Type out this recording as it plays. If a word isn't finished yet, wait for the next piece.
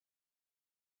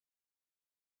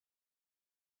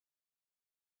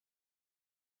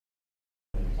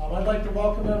I'd like to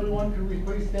welcome everyone. Could we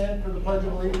please stand for the Pledge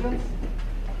of Allegiance?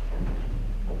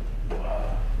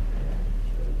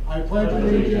 I pledge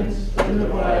allegiance to the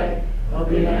flag of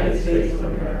the United States of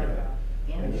America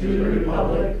and to the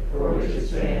republic for which it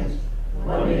stands,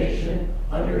 one nation,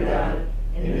 under God,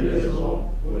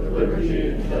 indivisible, with liberty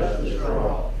and justice for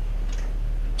all.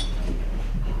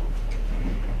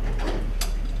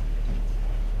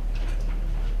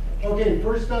 Okay,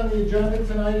 first on the agenda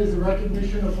tonight is the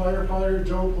recognition of firefighter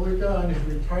Joe Polika on his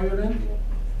retirement.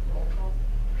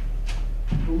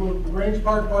 The Grange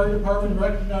Park Fire Department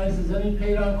recognizes any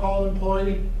paid-on-call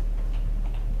employee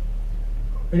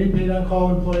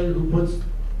who puts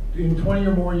in 20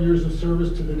 or more years of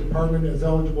service to the department as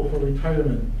eligible for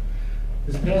retirement.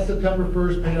 This past September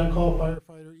 1st, paid-on-call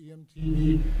firefighter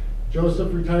EMTV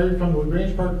Joseph retired from the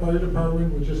Grange Park Fire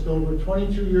Department with just over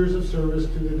 22 years of service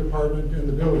to the department and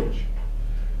the village.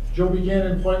 Joe began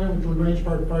employment with the Grange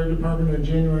Park Fire Department on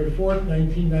January 4th,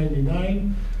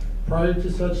 1999. Prior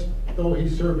to such, though, he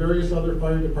served various other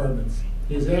fire departments.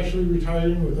 He is actually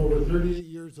retiring with over 38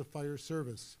 years of fire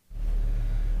service.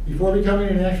 Before becoming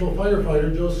an actual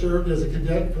firefighter, Joe served as a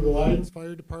cadet for the Lions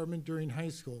Fire Department during high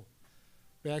school.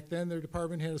 Back then, their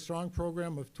department had a strong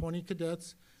program of 20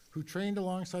 cadets who trained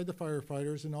alongside the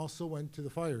firefighters and also went to the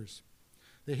fires.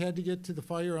 They had to get to the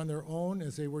fire on their own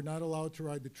as they were not allowed to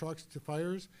ride the trucks to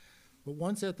fires. But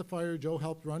once at the fire, Joe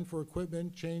helped run for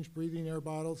equipment, change breathing air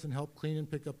bottles, and help clean and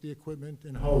pick up the equipment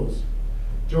and hose.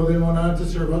 Joe then went on to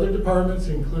serve other departments,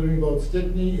 including both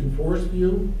Stickney and Forest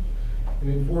View. And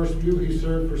in Forest View, he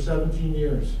served for 17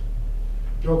 years.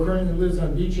 Joe currently lives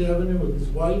on Beach Avenue with his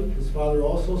wife. His father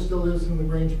also still lives in the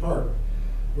Grange Park.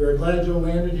 We are glad Joe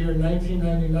landed here in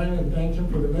 1999 and thank him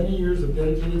for the many years of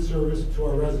dedicated service to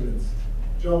our residents.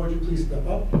 Joe, would you please step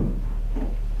up?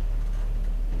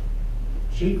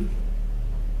 Chief?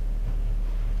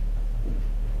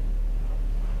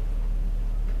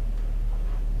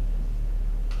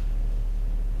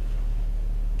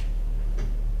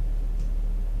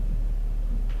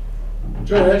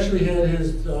 Joe actually had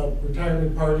his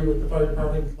retirement party with the fire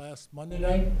department last Monday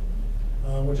night,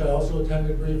 which I also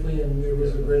attended briefly, and it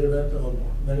was a great event.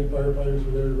 Many firefighters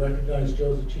were there to recognize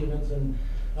Joe's achievements. And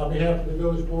on behalf of the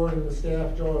village board and the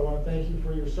staff, Joe, I want to thank you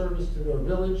for your service to our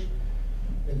village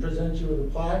and present you with a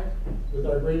plaque with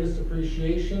our greatest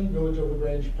appreciation, Village of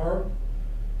LaGrange Park,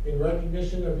 in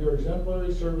recognition of your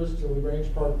exemplary service to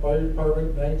LaGrange Park Fire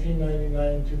Department,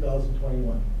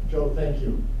 1999-2021. Joe, thank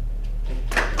you.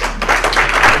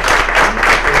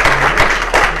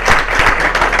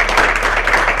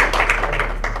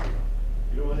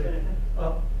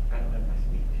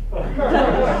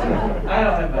 I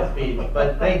don't have my speech,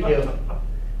 but thank you.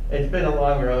 It's been a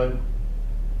long road,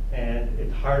 and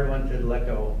it's a hard one to let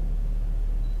go,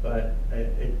 but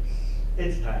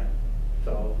it's time,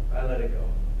 so I let it go.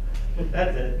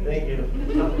 That's it. Thank you.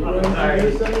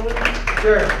 Sorry.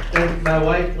 Sure. It's my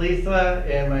wife Lisa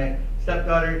and my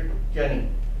stepdaughter Jenny,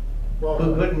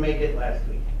 who couldn't make it last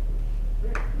week.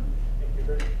 Thank you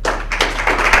very much.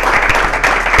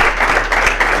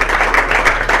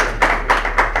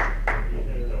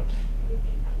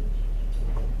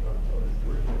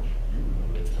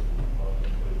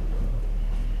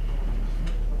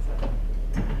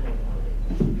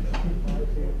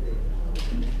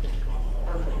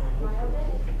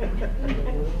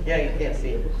 Yeah, you can't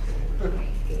see it.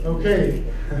 Okay.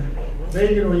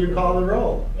 Megan, will you call the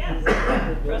roll? Yes.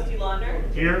 Trustee Laundner.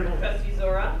 Here. Trustee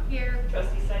Zora. Here.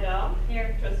 Trustee Seidel.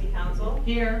 Here. Trustee Council.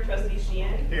 Here. Trustee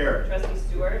Sheehan. Here. Trustee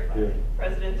Stewart. Here.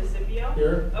 President DeCipio.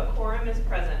 Here. A quorum is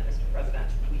present, Mr. President.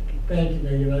 Thank you,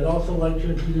 Megan. I'd also like to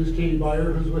introduce Katie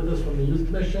Byer, who's with us from the Youth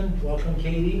Commission. Welcome,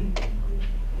 Katie.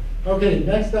 Okay,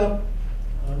 next up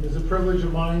is a privilege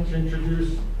of mine to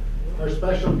introduce our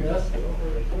special guest.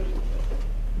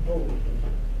 Oh,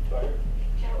 sorry.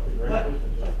 What?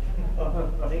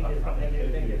 Thank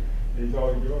you. He's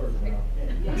all yours now.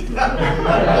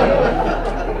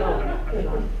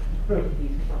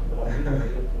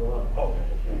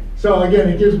 So again,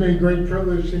 it gives me great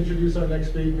privilege to introduce our next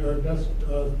speaker, our next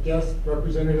guest,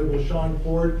 Representative LaShawn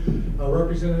Ford.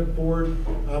 Representative Ford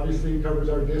obviously covers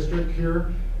our district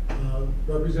here.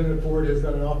 Representative Ford has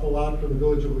done an awful lot for the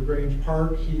village of LaGrange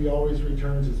Park. He always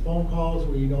returns his phone calls.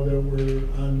 We know that we're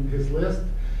on his list.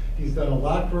 He's done a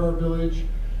lot for our village.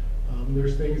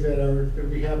 There's things that are going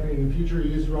to be happening in the future.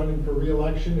 He is running for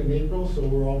re-election in April, so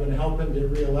we're all going to help him get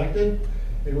re-elected.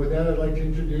 And with that, I'd like to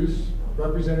introduce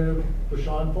Representative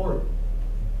LaShawn Ford.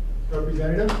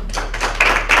 Representative.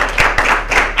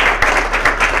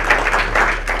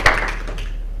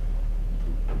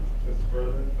 Mr.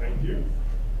 President, thank you.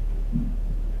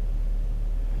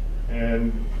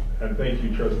 And at And thank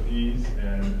you, trustees,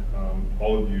 and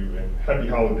all of you, and happy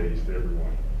holidays to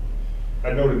everyone.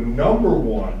 I know the number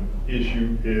one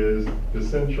issue is the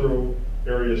Central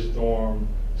Area Storm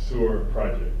Sewer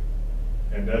Project.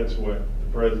 And that's what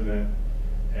the president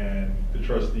and the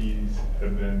trustees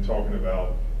have been talking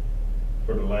about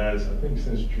for the last, I think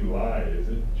since July. Is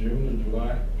it June or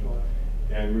July? July.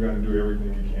 And we're going to do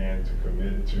everything we can to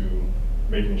commit to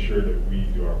making sure that we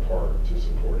do our part to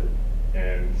support it.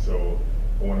 And so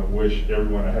I want to wish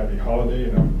everyone a happy holiday,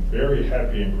 and I'm very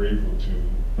happy and grateful to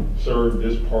serve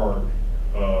this part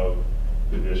of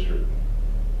the district.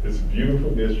 It's a beautiful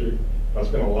district. I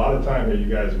spent a lot of time here. You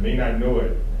guys may not know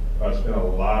it. I spent a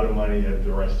lot of money at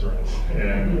the restaurants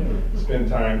and spend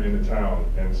time in the town.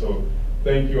 And so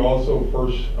thank you also,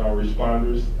 first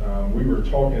responders. We were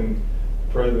talking,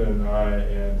 the president and I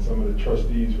and some of the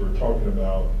trustees were talking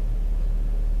about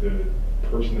the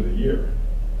person of the year.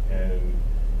 And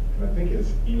I think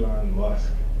it's Elon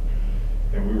Musk.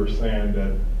 And we were saying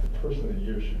that the person of the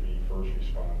year should be first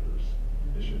responders.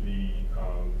 It should be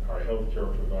our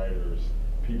healthcare providers,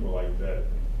 people like that.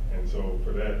 And so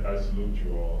for that, I salute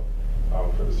you all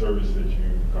for the service that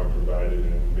you provided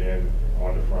and being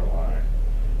on the front line.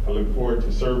 I look forward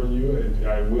to serving you.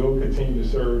 I will continue to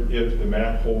serve if the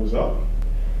map holds up.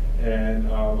 And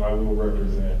I will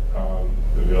represent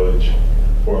the village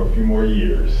for a few more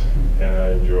years. And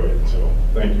I enjoy it. So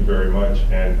thank you very much.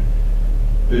 And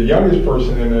the youngest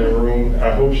person in the room,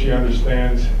 I hope she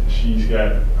understands she's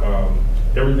got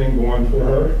everything going for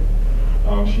her.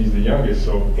 She's the youngest,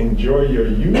 so enjoy your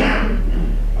youth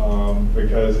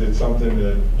because it's something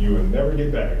that you will never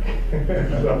get back.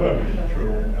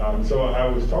 So I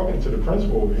was talking to the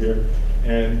principal over here,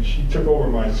 and she took over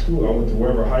my school. I went to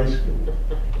Weber High School,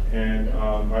 and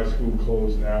my school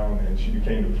closed down, and she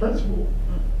became the principal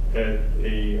at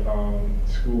a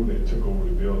school that took over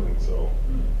the building. So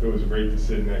it was great to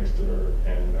sit next to her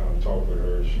and talk with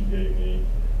her. She gave me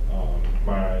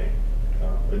my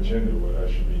agenda, what I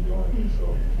should be doing.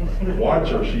 So watch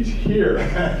her, she's here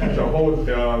to hold,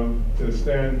 to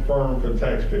stand firm for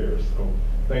taxpayers. So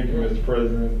thank you, Mr.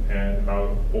 President, and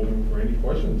I'll open for any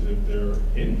questions if there are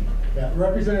any. Yeah,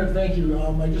 Representative, thank you.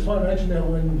 I just want to mention that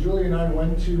when Julie and I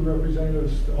went to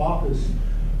Representative's office,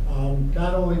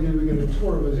 not only did we get a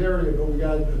tour of his area, but we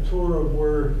got a tour of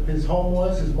where his home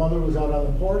was. His mother was out on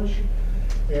the porch,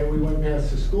 and we went past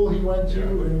the school he went to,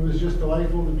 and it was just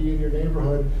delightful to be in your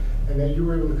neighborhood, and that you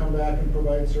were able to come back and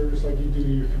provide service like you do to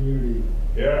your community.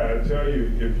 Yeah, I tell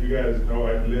you, if you guys know,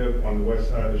 I live on the west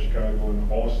side of Chicago in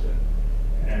Austin,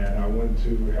 and I went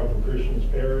to Helper Christians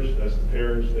Parish. That's the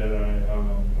parish that I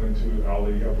went to, Our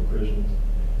Lady Helper Christians.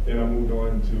 Then I moved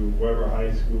on to Weber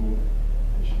High School.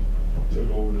 She took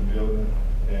over the building,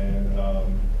 and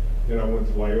then I went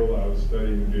to Loyola. I was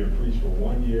studying to be a priest for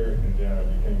 1 year, and then I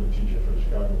became a teacher for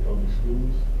Chicago Public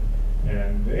Schools.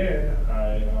 And then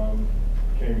I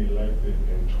became elected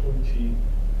in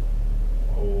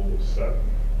 2007.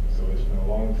 So it's been a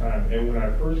long time. And when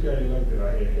I first got elected, I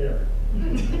had hair.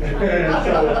 And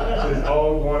so it's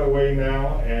all gone away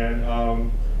now. And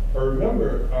I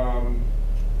remember,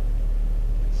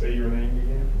 say your name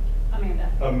again? Amanda.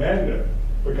 Amanda.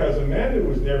 Because Amanda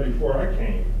was there before I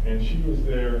came. And she was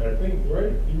there, I think,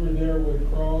 right? You were there with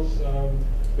Cross,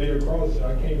 Leader Cross.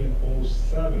 I came in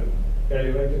 07. Got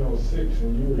elected in 06,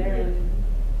 and you were there. In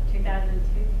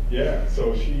 2002. Yeah,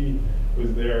 so she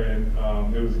was there, and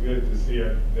it was good to see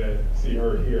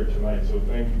her here tonight. So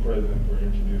thank you, President, for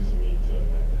introducing me to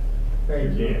Amanda.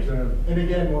 Thank you, Representative. And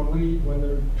again, when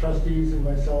the trustees and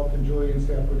myself and Julie and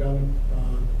staff were down in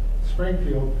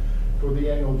Springfield for the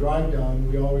annual drive down,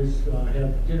 we always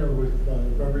have dinner with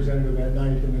Representative at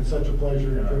night, and it's such a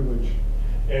pleasure and privilege.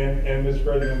 And Mr.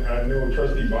 President, I know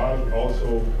Trustee Bob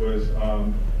also was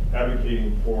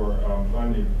advocating for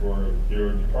funding for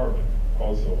your department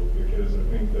also, because I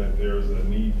think that there's a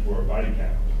need for a body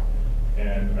count.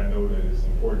 And I know that it's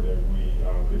important that we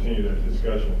continue that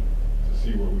discussion to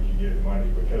see where we can get money,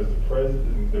 because the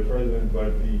president,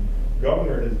 but the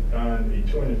governor has done a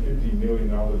 $250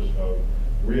 million of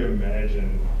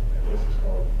reimagine, I guess it's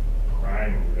called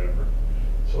crime or whatever.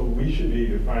 So we should be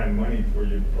able to find money for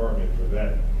your department for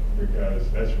that, because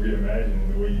that's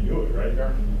reimagining the way you do it, right?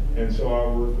 And so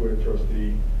I'll work with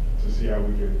trustee to see how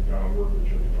we could work with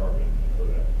your department for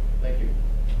that. Thank you.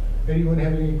 Anyone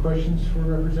have any questions for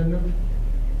Representative?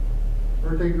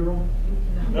 Birthday girl?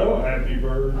 No, happy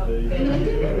birthday.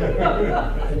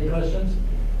 Any questions?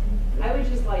 I would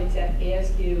just like to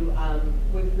ask you,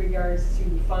 with regards to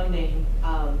funding,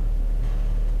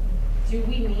 do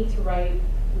we need to write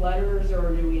letters,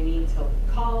 or do we need to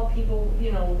call people?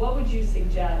 You know, what would you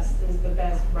suggest is the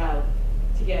best route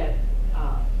to get,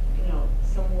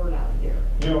 some word out there.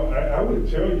 You know, I would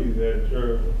tell you that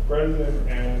your president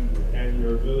and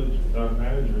your village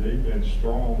manager, they've been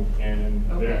strong in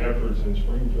their Okay. efforts in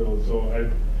Springfield. So I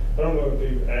don't know if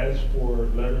they've asked for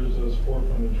letters of support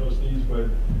from the trustees, but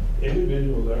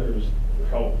individual letters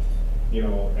help, you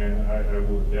know, and I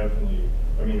would definitely,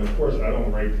 I mean, of course, I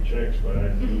don't write the checks, but I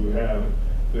do have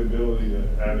the ability to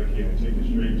advocate and take it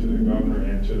straight to the governor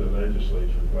and to the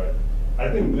legislature. But I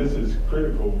think this is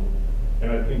critical,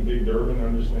 and I think Big Durban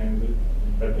understands it.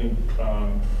 I think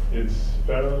it's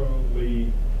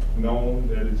federally known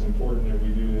that it's important that we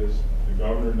do this. The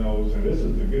governor knows, and this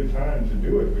is a good time to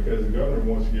do it because the governor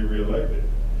wants to get reelected.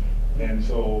 And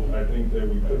so I think that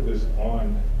we put this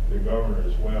on the governor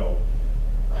as well.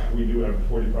 We do have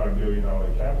a $45 billion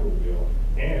capital bill,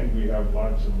 and we have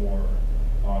lots of more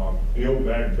Build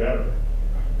Back Better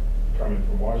coming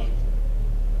from Washington.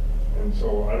 And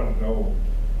so I don't know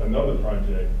another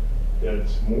project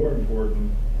that's more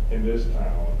important in this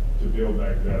town to build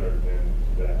back better than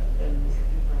that.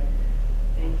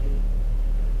 Thank you.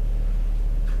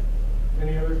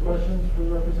 Any other questions for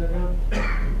the representative?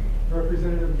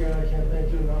 Representative, again, I can't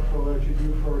thank you enough for what you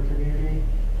do for our community.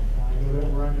 I know that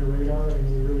we're on your radar, and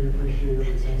we really appreciate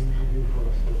everything you do for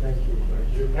us, so thank you.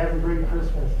 Thank you. Have a great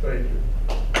Christmas. Thank you.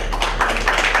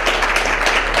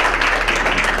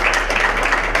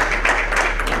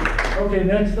 Okay,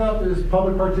 next up is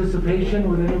public participation.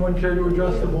 Would anyone care to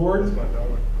address the board? That's my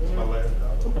dollar. That's my last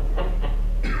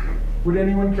dollar. Would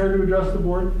anyone care to address the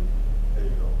board? There you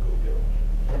go. Go get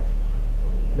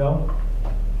 'em. No?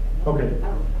 Okay.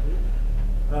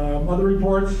 Other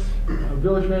reports?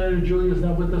 Village Manager Julie is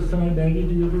not with us tonight. Maggie,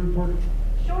 do you have a report?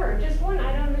 Sure, just one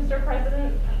item, Mr.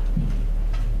 President.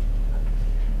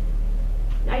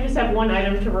 I just have one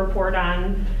item to report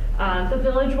on. The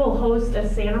village will host a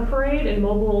Santa parade and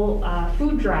mobile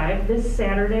food drive this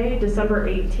Saturday, December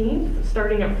 18th,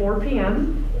 starting at 4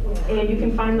 p.m. And you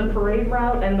can find the parade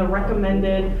route and the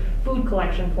recommended food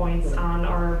collection points on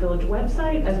our village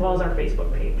website as well as our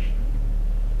Facebook page.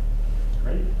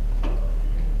 Great.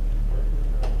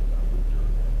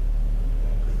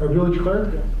 Our village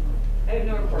clerk? I have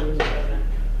no report, Mr. President.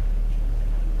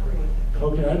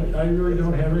 Okay, I really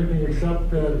don't have anything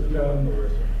except that,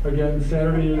 again,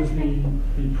 Saturday is the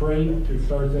parade. It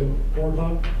starts at 4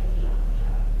 o'clock.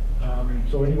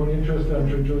 So anyone interested, I'm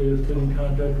sure Julie has been in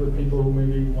contact with people who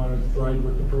maybe want to ride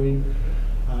with the parade.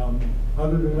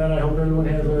 Other than that, I hope everyone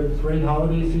has a great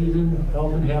holiday season,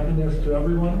 health and happiness to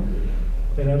everyone.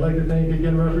 And I'd like to thank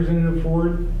again Representative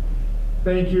Ford.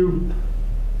 Thank you.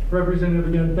 Representative,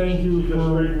 again, thank you She just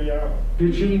for... straightened me out.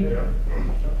 Did she? Yeah.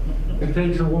 It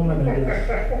takes a woman, I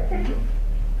guess.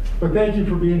 But thank you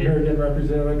for being here again,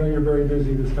 Representative. I know you're very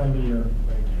busy this time of year.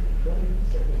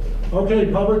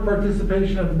 Okay, public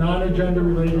participation of non-agenda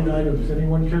related items.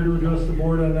 Anyone care to address the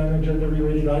board on non-agenda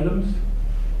related items?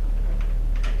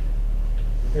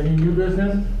 Any new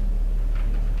business?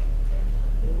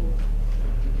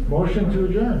 Motion to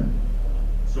adjourn.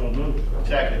 So moved.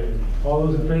 Second. All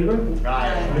those in favor?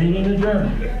 Aye. Meeting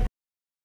adjourned.